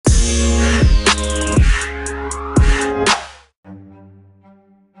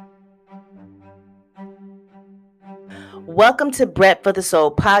Welcome to Bread for the Soul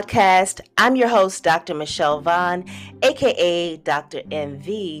podcast. I'm your host, Dr. Michelle Vaughn, aka Dr.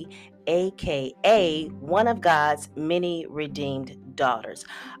 MV, aka one of God's many redeemed daughters.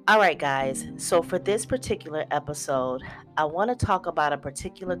 All right, guys. So for this particular episode, I want to talk about a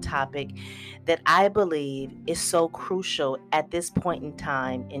particular topic that I believe is so crucial at this point in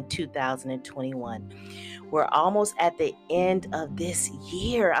time in 2021. We're almost at the end of this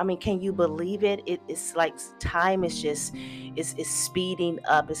year. I mean, can you believe it? It's like time is speeding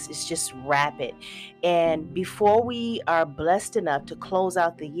up. It's just rapid. And before we are blessed enough to close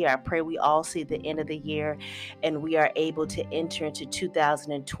out the year, I pray we all see the end of the year and we are able to enter into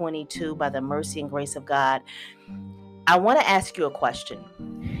 2022 by the mercy and grace of God. I want to ask you a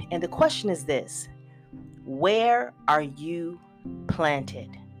question. And the question is this: where are you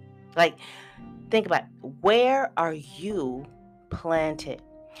planted? Like, think about it. Where are you planted?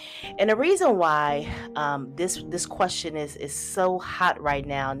 And the reason why this question is so hot right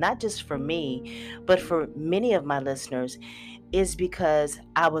now, not just for me, but for many of my listeners, is because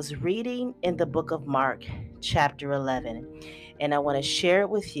I was reading in the book of Mark, chapter 11, and I want to share it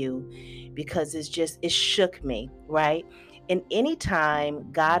with you because it shook me, right? And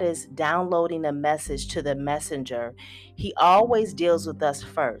anytime God is downloading a message to the messenger, he always deals with us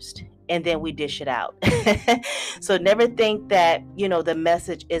first and then we dish it out. So never think that, the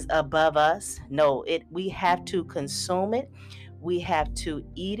message is above us. No, we have to consume it. We have to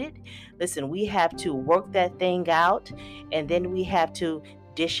eat it. Listen, we have to work that thing out, and then we have to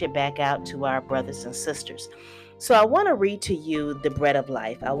dish it back out to our brothers and sisters. So I want to read to you the bread of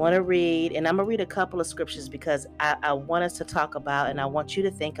life. I want to read, and I'm going to read a couple of scriptures because I want us to talk about, and I want you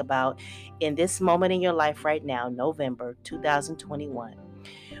to think about in this moment in your life right now, November 2021,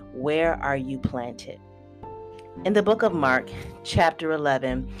 where are you planted? In the book of Mark, chapter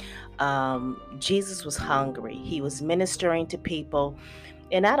 11, Jesus was hungry. He was ministering to people.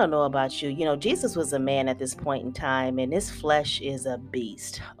 And I don't know about you, Jesus was a man at this point in time, and his flesh is a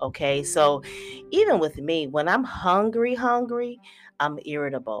beast. Okay. So even with me, when I'm hungry, I'm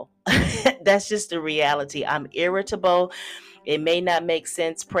irritable. That's just the reality. I'm irritable. It may not make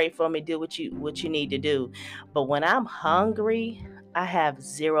sense. Pray for me, do what you need to do. But when I'm hungry, I have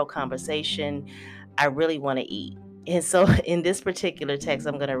zero conversation. I really want to eat. And so in this particular text,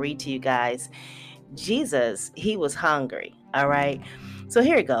 I'm going to read to you guys, Jesus, he was hungry. All right. So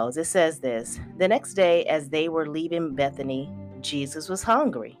here it goes. It says this: the next day, as they were leaving Bethany, Jesus was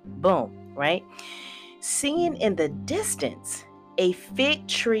hungry. Boom. Right. Seeing in the distance a fig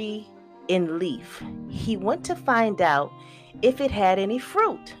tree in leaf, he went to find out if it had any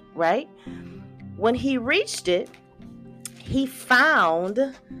fruit. Right. When he reached it, he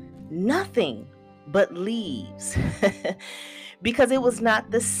found nothing but leaves because it was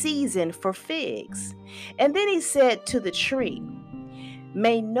not the season for figs. And then he said to the tree,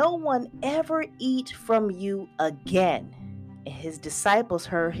 "May no one ever eat from you again." And his disciples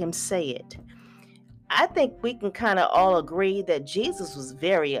heard him say it. I think we can kind of all agree that Jesus was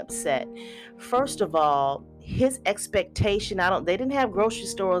very upset. First of all, his expectation, they didn't have grocery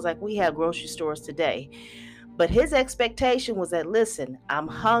stores like we have grocery stores today. But his expectation was that, listen, I'm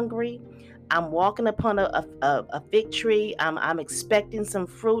hungry. I'm walking upon a fig tree. I'm expecting some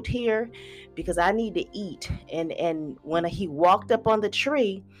fruit here because I need to eat. And when he walked up on the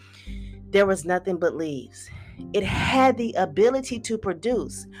tree, there was nothing but leaves. It had the ability to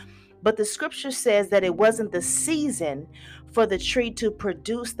produce, but the scripture says that it wasn't the season for the tree to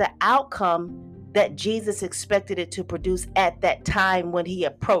produce the outcome that Jesus expected it to produce at that time when he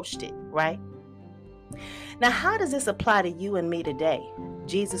approached it, right? Now, how does this apply to you and me today,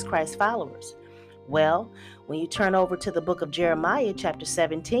 Jesus Christ followers? Well, when you turn over to the book of Jeremiah, chapter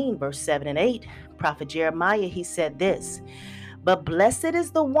 17, verse 7 and 8, prophet Jeremiah, he said this: "But blessed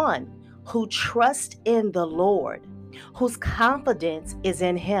is the one who trusts in the Lord, whose confidence is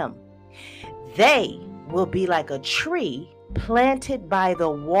in him. They will be like a tree planted by the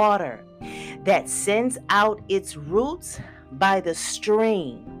water that sends out its roots by the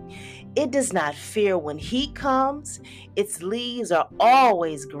stream. It does not fear when heat comes. Its leaves are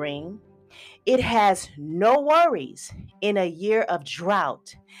always green. It has no worries in a year of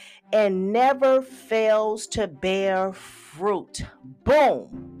drought and never fails to bear fruit."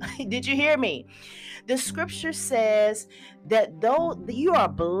 Boom. Did you hear me? The scripture says that though you are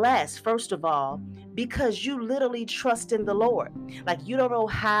blessed, first of all, because you literally trust in the Lord. Like, you don't know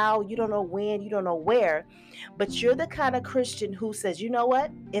how, you don't know when, you don't know where, but you're the kind of Christian who says, you know what?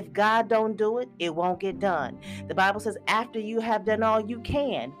 If God don't do it, it won't get done. The Bible says, after you have done all you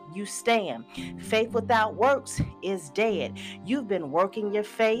can, you stand. Faith without works is dead. You've been working your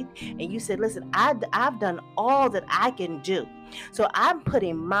faith, and you said, listen, I've done all that I can do. So I'm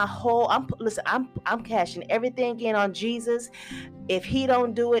putting my whole, I'm cashing everything in on Jesus. If he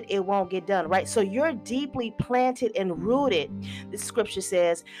don't do it, it won't get done, right? So you're deeply planted and rooted, the scripture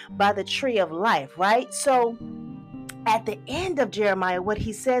says, by the tree of life, right? So at the end of Jeremiah, what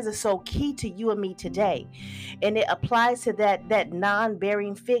he says is so key to you and me today. And it applies to that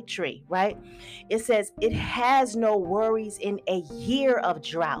non-bearing fig tree, right? It says it has no worries in a year of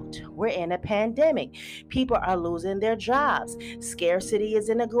drought. We're in a pandemic. People are losing their jobs. Scarcity is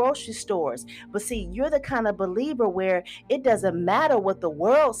in the grocery stores. But see, you're the kind of believer where it doesn't matter what the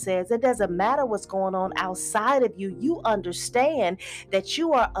world says. It doesn't matter what's going on outside of you. You understand that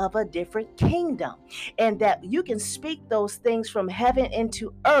you are of a different kingdom, and that you can speak those things from heaven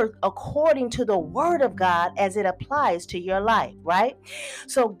into earth according to the word of God as it applies to your life, right?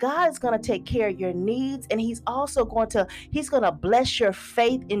 So God is going to take care of your needs, and he's also going to bless your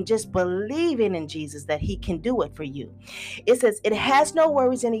faith in just believing in Jesus that he can do it for you. It says it has no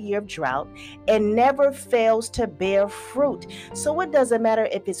worries in a year of drought and never fails to bear fruit. So it doesn't matter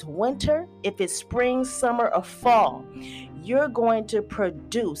if it's winter, if it's spring, summer, or fall. You're going to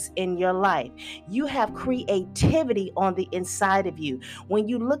produce in your life. You have creativity on the inside of you. When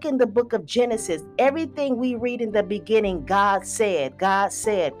you look in the book of Genesis, everything we read in the beginning, God said, God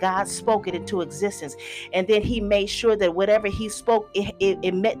spoke it into existence. And then he made sure that whatever he spoke,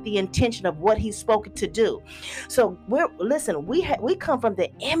 it met the intention of what he spoke it to do. So we come from the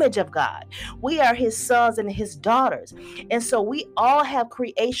image of God. We are his sons and his daughters. And so we all have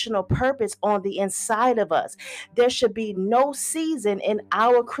creational purpose on the inside of us. There should be no season in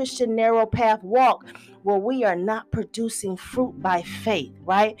our Christian narrow path walk where we are not producing fruit by faith,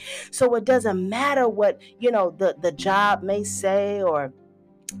 right? So it doesn't matter what, the job may say, or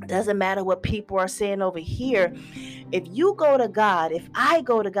doesn't matter what people are saying over here. If you go to God, if I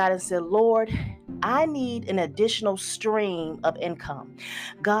go to God and say, Lord, I need an additional stream of income.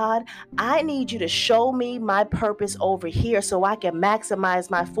 God, I need you to show me my purpose over here so I can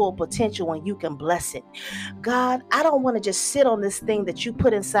maximize my full potential and you can bless it. God, I don't want to just sit on this thing that you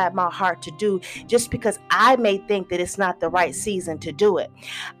put inside my heart to do just because I may think that it's not the right season to do it.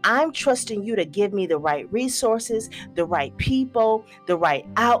 I'm trusting you to give me the right resources, the right people, the right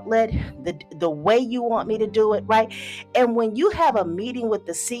outlet, the way you want me to do it, right? And when you have a meeting with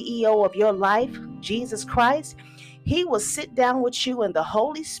the CEO of your life, Jesus Christ, he will sit down with you in the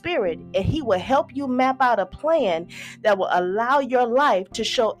Holy Spirit, and he will help you map out a plan that will allow your life to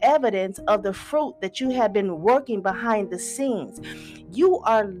show evidence of the fruit that you have been working behind the scenes. You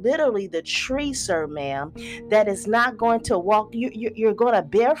are literally the tree, sir, ma'am, that is not going to walk. You're going to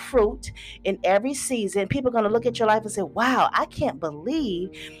bear fruit in every season. People are going to look at your life and say, wow, I can't believe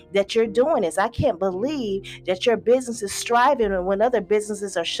that you're doing this. I can't believe that your business is striving when other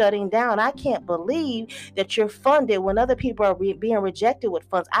businesses are shutting down. I can't believe that you're funded when other people are being rejected with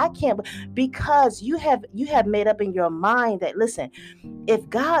funds. I can't, because you have made up in your mind that, listen, if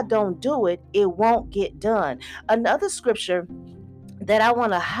God don't do it, it won't get done. Another scripture that I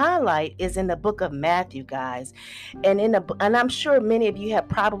want to highlight is in the book of Matthew, guys. And I'm sure many of you have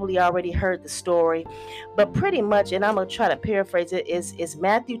probably already heard the story, but pretty much, and I'm going to try to paraphrase it, is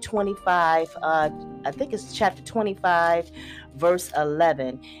Matthew 25, I think it's chapter 25, verse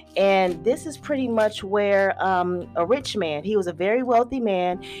 11. And this is pretty much where a rich man, he was a very wealthy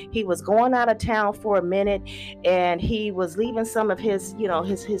man. He was going out of town for a minute, and he was leaving some of his,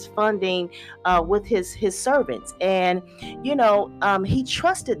 his funding with his servants. And, he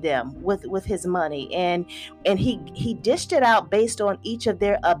trusted them with his money, and he dished it out based on each of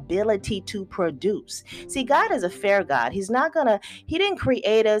their ability to produce. See, God is a fair God. He didn't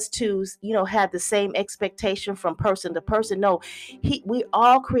create us to, have the same expectation from person to person. No, we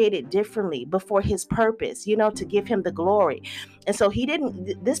all created differently before his purpose, to give him the glory. And so he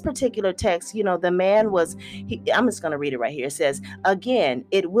didn't, this particular text, the man I'm just going to read it right here. It says, again,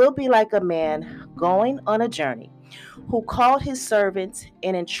 it will be like a man going on a journey who called his servants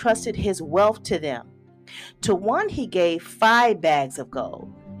and entrusted his wealth to them. To one he gave 5 bags of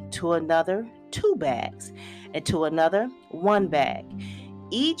gold, to another 2 bags, and to another 1 bag,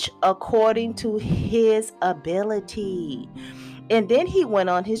 each according to his ability. And then he went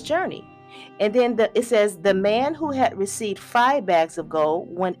on his journey. And then it says, the man who had received 5 bags of gold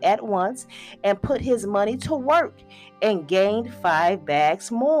went at once and put his money to work and gained 5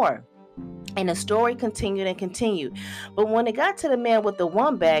 bags more. And the story continued and continued. But when it got to the man with the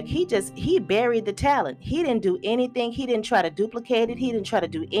 1 bag, he buried the talent. He didn't do anything. He didn't try to duplicate it. He didn't try to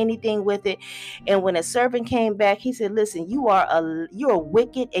do anything with it. And when a servant came back, he said, listen, you're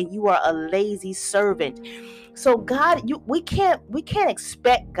wicked and you are a lazy servant. So God, we can't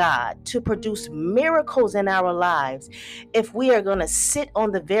expect God to produce miracles in our lives if we are going to sit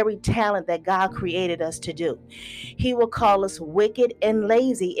on the very talent that God created us to do. He will call us wicked and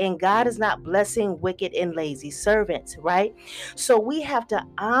lazy, and God is not blessing wicked and lazy servants, right? So we have to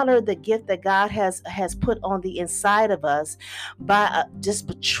honor the gift that God has put on the inside of us by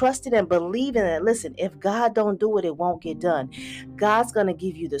just trusting and believing that, listen, if God don't do it, it won't get done. God's going to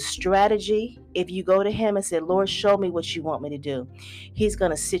give you the strategy. If you go to him and say, Lord, show me what you want me to do, he's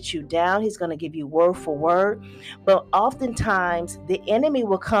going to sit you down. He's going to give you word for word. But oftentimes the enemy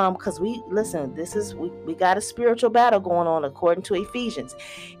will come, because we got a spiritual battle going on according to Ephesians.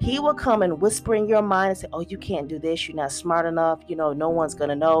 He will come and whisper in your mind and say, oh, you can't do this. You're not smart enough. No one's going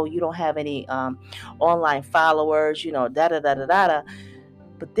to know. You don't have any online followers, da da da da da.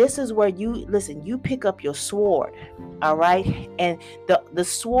 But this is where you pick up your sword, all right? And the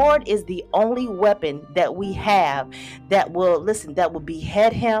sword is the only weapon that we have that will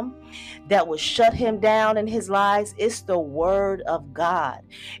behead him, that will shut him down in his lies. It's the word of God.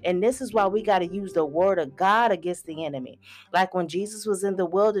 And this is why we got to use the word of God against the enemy. Like when Jesus was in the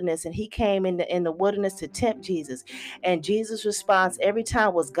wilderness and he came in the wilderness to tempt Jesus, and Jesus' response every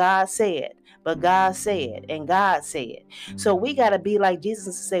time was, God said. But God said, and God said. So we got to be like Jesus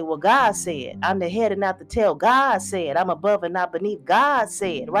and say, well, God said, I'm the head and not the tail. God said, I'm above and not beneath. God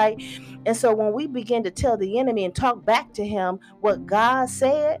said, right? And so when we begin to tell the enemy and talk back to him what God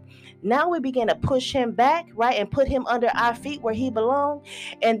said, now we begin to push him back, right? And put him under our feet where he belongs.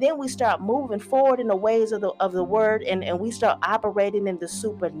 And then we start moving forward in the ways of the word, and we start operating in the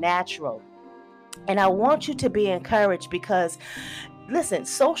supernatural. And I want you to be encouraged, because listen,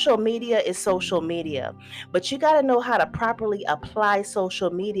 social media is social media, but you got to know how to properly apply social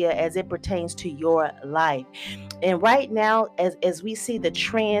media as it pertains to your life. And right now, as we see the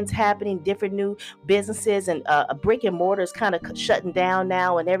trends happening, different new businesses and brick and mortar is kind of shutting down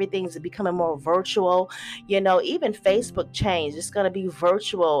now, and everything's becoming more virtual. Even Facebook changed. It's going to be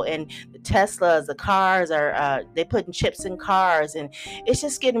virtual, and the Teslas, the cars are they putting chips in cars, and it's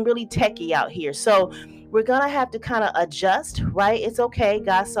just getting really techie out here. So we're going to have to kind of adjust, right? It's okay.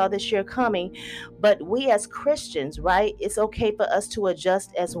 God saw this year coming, but we as Christians, right? It's okay for us to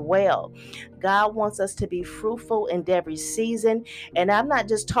adjust as well. God wants us to be fruitful in every season. And I'm not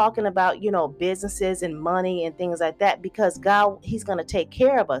just talking about, businesses and money and things like that, because God, he's going to take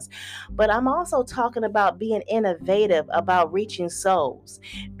care of us. But I'm also talking about being innovative about reaching souls,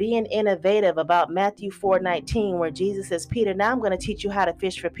 being innovative about Matthew 4:19, where Jesus says, Peter, now I'm going to teach you how to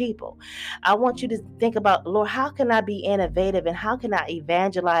fish for people. I want you to think about, Lord, how can I be innovative, and how can I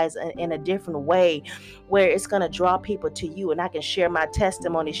evangelize in a different way where it's going to draw people to you, and I can share my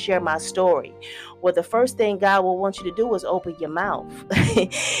testimony, share my story. Well, the first thing God will want you to do is open your mouth.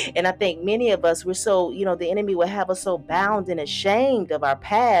 And I think many of us, we're so, the enemy will have us so bound and ashamed of our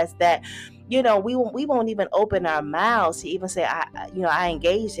past that we won't even open our mouths to even say, I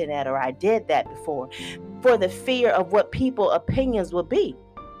engaged in that, or I did that before, for the fear of what people's opinions will be.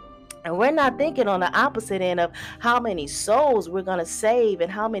 And we're not thinking on the opposite end of how many souls we're going to save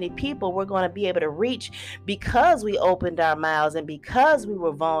and how many people we're going to be able to reach because we opened our mouths, and because we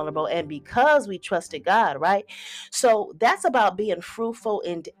were vulnerable, and because we trusted God, right? So that's about being fruitful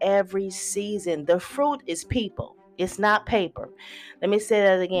in every season. The fruit is people. It's not paper. Let me say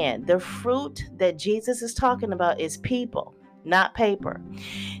that again. The fruit that Jesus is talking about is people, not paper.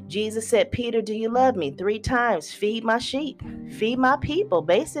 Jesus said, Peter, do you love me? 3 times. Feed my sheep. Feed my people.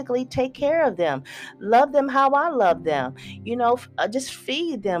 Basically, take care of them. Love them how I love them. Just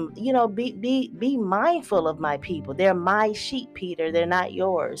feed them. Be mindful of my people. They're my sheep, Peter. They're not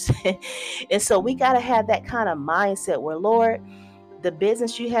yours. And so we got to have that kind of mindset where, Lord, the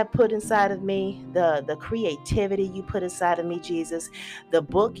business you have put inside of me, the creativity you put inside of me, Jesus, the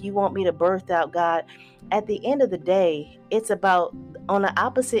book you want me to birth out, God, at the end of the day, it's about, on the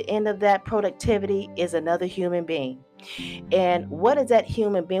opposite end of that productivity is another human being. And what is that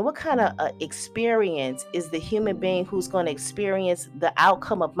human being? What kind of experience is the human being who's going to experience the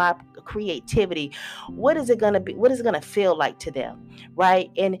outcome of my creativity? What is it going to be? What is it going to feel like to them?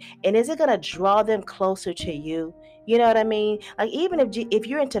 Right? And is it going to draw them closer to you? You know what I mean? Like, even if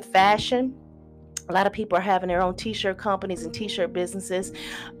you're into fashion, A lot of people are having their own t-shirt companies and t-shirt businesses.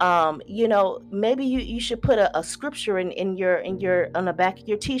 Maybe you should put a scripture in your on the back of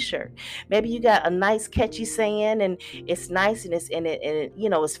your t-shirt. Maybe you got a nice catchy saying, and it's nice, and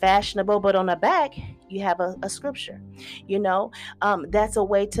it's fashionable, but on the back you have a scripture. That's a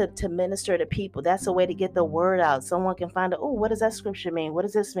way to minister to people. That's a way to get the word out. Someone can find out, oh, what does that scripture mean? What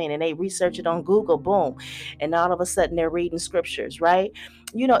does this mean? And they research it on Google, boom, and all of a sudden they're reading scriptures, right?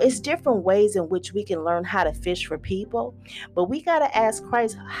 It's different ways in which we can learn how to fish for people, but we got to ask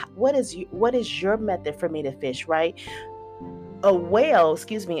Christ, what is your method for me to fish, right? A whale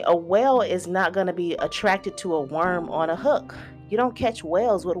is not going to be attracted to a worm on a hook. You don't catch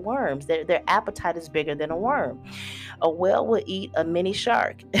whales with worms. Their appetite is bigger than a worm. A whale will eat a mini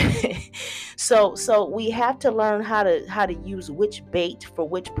shark. So we have to learn how to use which bait for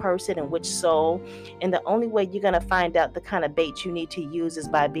which person and which soul. And the only way you're going to find out the kind of bait you need to use is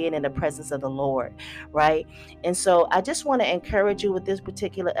by being in the presence of the Lord, right? And so I just want to encourage you with this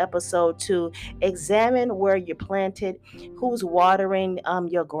particular episode to examine where you're planted, who's watering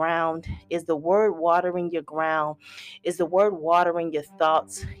your ground. Is the word watering your ground? Is the word watering your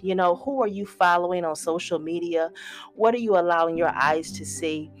thoughts? Who are you following on social media? What are you allowing your eyes to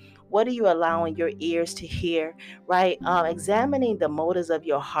see? What are you allowing your ears to hear, right? Examining the motives of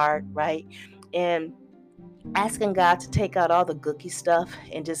your heart, right? And asking God to take out all the gooky stuff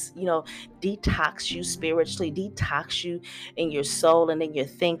and just, detox you spiritually, detox you in your soul and in your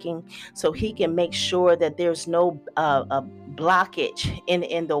thinking, so He can make sure that there's no blockage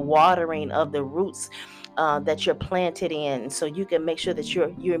in the watering of the roots that you're planted in, so you can make sure that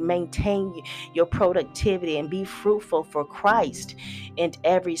you maintain your productivity and be fruitful for Christ in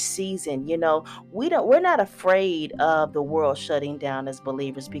every season. We're not afraid of the world shutting down as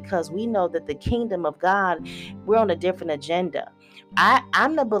believers, because we know that the kingdom of God, we're on a different agenda.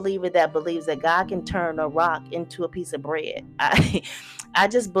 I'm the believer that believes that God can turn a rock into a piece of bread. I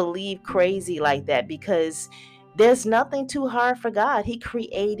just believe crazy like that, because there's nothing too hard for God. He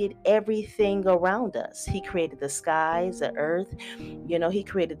created everything around us. He created the skies, the earth. He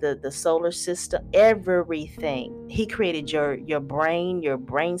created the solar system, everything. He created your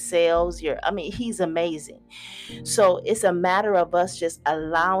brain cells. He's amazing. So it's a matter of us just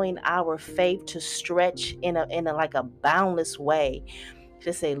allowing our faith to stretch in a like a boundless way.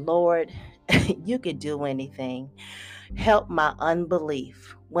 To say, Lord, you could do anything. Help my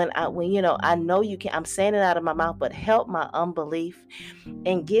unbelief. I know you can, I'm saying it out of my mouth, but help my unbelief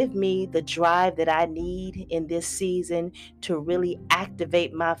and give me the drive that I need in this season to really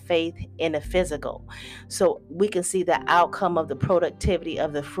activate my faith in the physical, so we can see the outcome of the productivity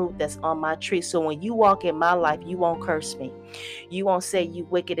of the fruit that's on my tree. So when you walk in my life, you won't curse me. You won't say, you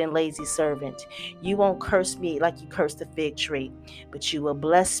wicked and lazy servant. You won't curse me like you cursed the fig tree, but you will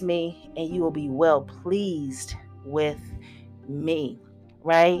bless me and you will be well pleased with me.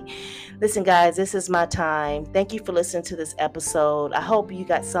 Right? Listen, guys, this is my time. Thank you for listening to this episode. I hope you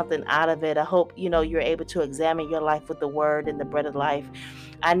got something out of it. I hope you're able to examine your life with the word and the bread of life.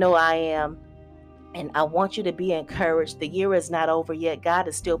 I know I am. And I want you to be encouraged. The year is not over yet. God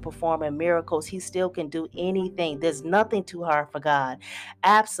is still performing miracles. He still can do anything. There's nothing too hard for God.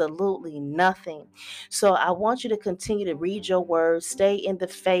 Absolutely nothing. So I want you to continue to read your word. Stay in the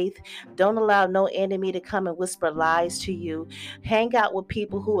faith. Don't allow no enemy to come and whisper lies to you. Hang out with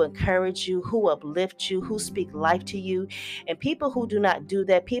people who encourage you, who uplift you, who speak life to you. And people who do not do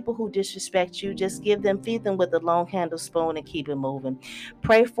that, people who disrespect you, just feed them with a long handled spoon and keep it moving.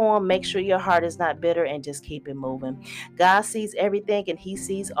 Pray for them. Make sure your heart is not bitter, and just keep it moving. God sees everything and He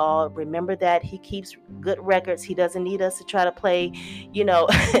sees all. Remember that He keeps good records. He doesn't need us to try to play,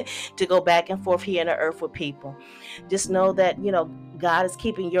 to go back and forth here in the earth with people. Just know that, God is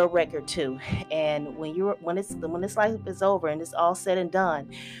keeping your record too. And when this life is over and it's all said and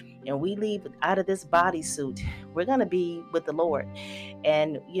done, and we leave out of this bodysuit, we're going to be with the Lord.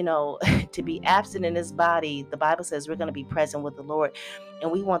 And, to be absent in this body, the Bible says we're going to be present with the Lord.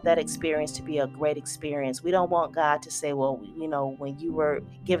 And we want that experience to be a great experience. We don't want God to say, well, when you were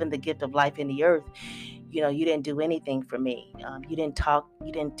given the gift of life in the earth, you didn't do anything for me. You didn't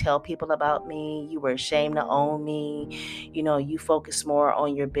tell people about me. You were ashamed to own me. You focused more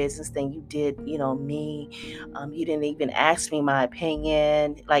on your business than you did, me. You didn't even ask me my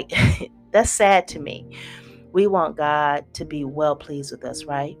opinion. Like, that's sad to me. We want God to be well pleased with us,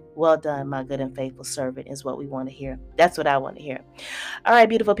 right? Well done, my good and faithful servant, is what we want to hear. That's what I want to hear. All right,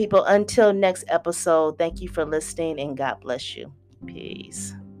 beautiful people. Until next episode, thank you for listening, and God bless you.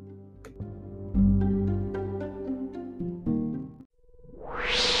 Peace.